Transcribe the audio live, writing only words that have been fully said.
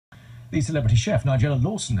The celebrity chef Nigella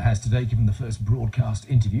Lawson has today given the first broadcast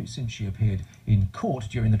interview since she appeared in court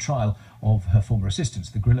during the trial of her former assistants,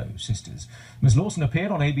 the Grillo sisters. Ms Lawson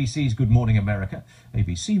appeared on ABC's Good Morning America.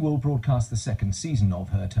 ABC will broadcast the second season of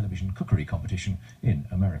her television cookery competition in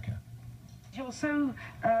America. You're so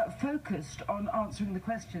focused on answering the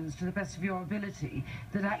questions to the best of your ability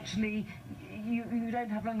that actually you don't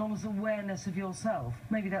have an enormous awareness of yourself.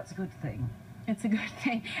 Maybe that's a good thing. It's a good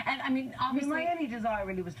thing. And I mean, obviously, my only desire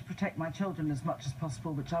really was to protect my children as much as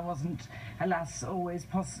possible, which I wasn't, alas, always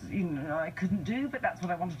I couldn't do, but that's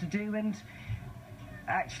what I wanted to do. And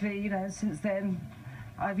actually, since then,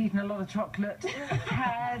 I've eaten a lot of chocolate,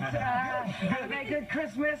 had a very good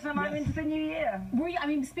Christmas, and I'm into the new year. Were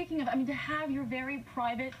you, speaking of, to have your very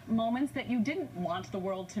private moments that you didn't want the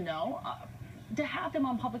world to know, to have them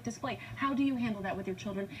on public display, how do you handle that with your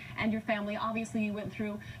children and your family? Obviously, you went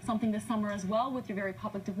through something this summer as well with your very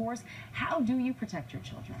public divorce. How do you protect your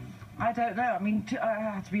children? I don't know. I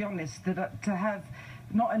have to be honest, that to have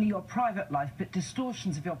not only your private life, but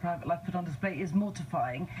distortions of your private life put on display is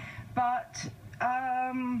mortifying. But,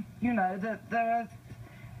 that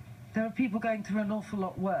there are people going through an awful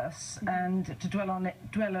lot worse, and to dwell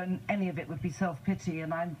on any of it would be self-pity,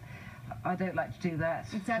 and I don't like to do that.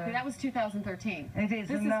 Exactly. So that was 2013. It is.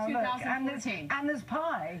 This is now, 2014. And there's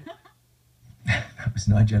pie. That was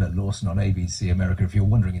Nigella Lawson on ABC America. If you're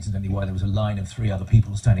wondering, incidentally, why there was a line of 3 other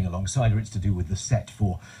people standing alongside her, it's to do with the set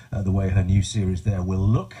for the way her new series there will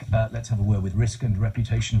look. Let's have a word with risk and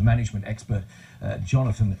reputation management expert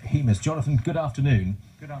Jonathan Hemus. Jonathan, good afternoon.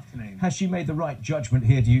 Good afternoon. Has she made the right judgment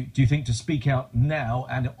here, do you think, to speak out now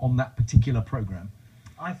and on that particular programme?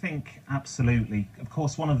 I think absolutely. Of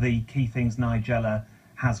course, one of the key things Nigella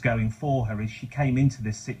has going for her is she came into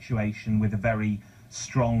this situation with a very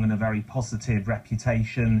strong and a very positive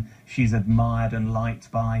reputation. She's admired and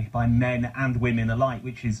liked by men and women alike,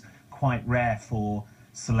 which is quite rare for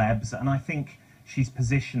celebs. And I think she's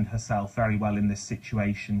positioned herself very well in this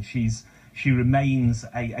situation. She remains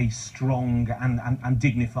a strong and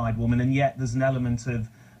dignified woman, and yet there's an element of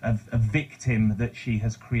victim that she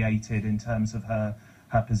has created in terms of her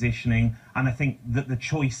positioning. And I think that the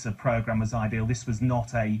choice of programme was ideal. This was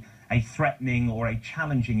not a threatening or a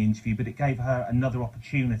challenging interview, but it gave her another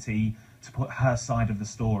opportunity to put her side of the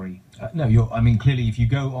story. Clearly, if you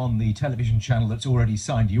go on the television channel that's already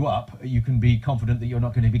signed you up, you can be confident that you're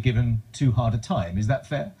not going to be given too hard a time. Is that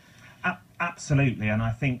fair? Absolutely, and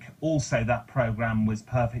I think also that programme was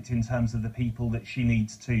perfect in terms of the people that she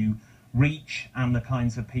needs to reach and the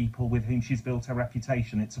kinds of people with whom she's built her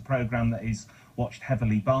reputation. It's a programme that is watched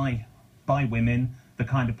heavily by women, the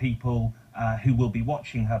kind of people who will be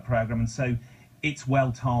watching her programme, and so it's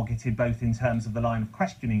well targeted both in terms of the line of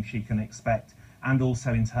questioning she can expect and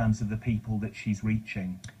also in terms of the people that she's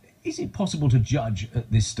reaching. Is it possible to judge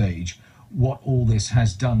at this stage what all this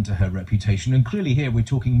has done to her reputation? And clearly here we're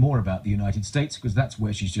talking more about the United States, because that's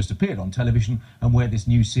where she's just appeared on television and where this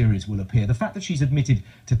new series will appear. The fact that she's admitted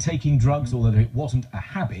to taking drugs, or that it wasn't a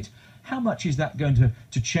habit, how much is that going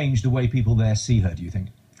to change the way people there see her, do you think?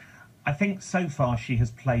 I think so far she has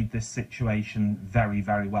played this situation very,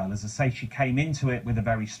 very well. As I say, she came into it with a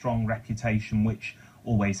very strong reputation, which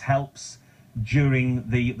always helps. During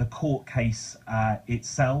the court case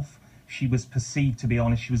itself, she was perceived, to be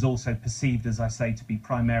honest, she was also perceived, as I say, to be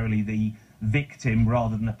primarily the victim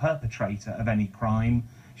rather than the perpetrator of any crime.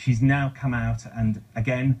 She's now come out and,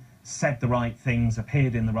 again, said the right things,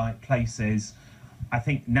 appeared in the right places. I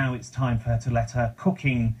think now it's time for her to let her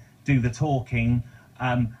cooking do the talking,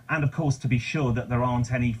 and, of course, to be sure that there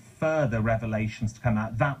aren't any further revelations to come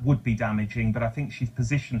out. That would be damaging, but I think she's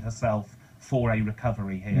positioned herself for a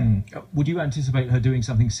recovery here. Would you anticipate her doing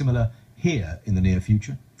something similar here in the near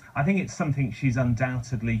future? I think it's something she's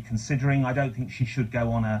undoubtedly considering. I don't think she should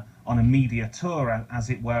go on a media tour, as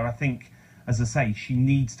it were. I think, as I say, she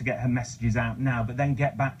needs to get her messages out now, but then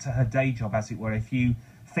get back to her day job, as it were. If you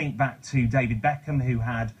think back to David Beckham, who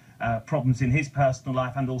had problems in his personal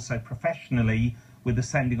life and also professionally with the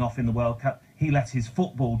sending off in the World Cup, he let his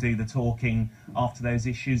football do the talking after those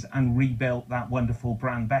issues and rebuilt that wonderful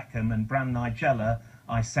brand Beckham, and brand Nigella,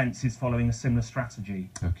 I sense, is following a similar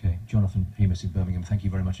strategy. OK. Jonathan Hemus in Birmingham, thank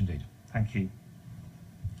you very much indeed. Thank you.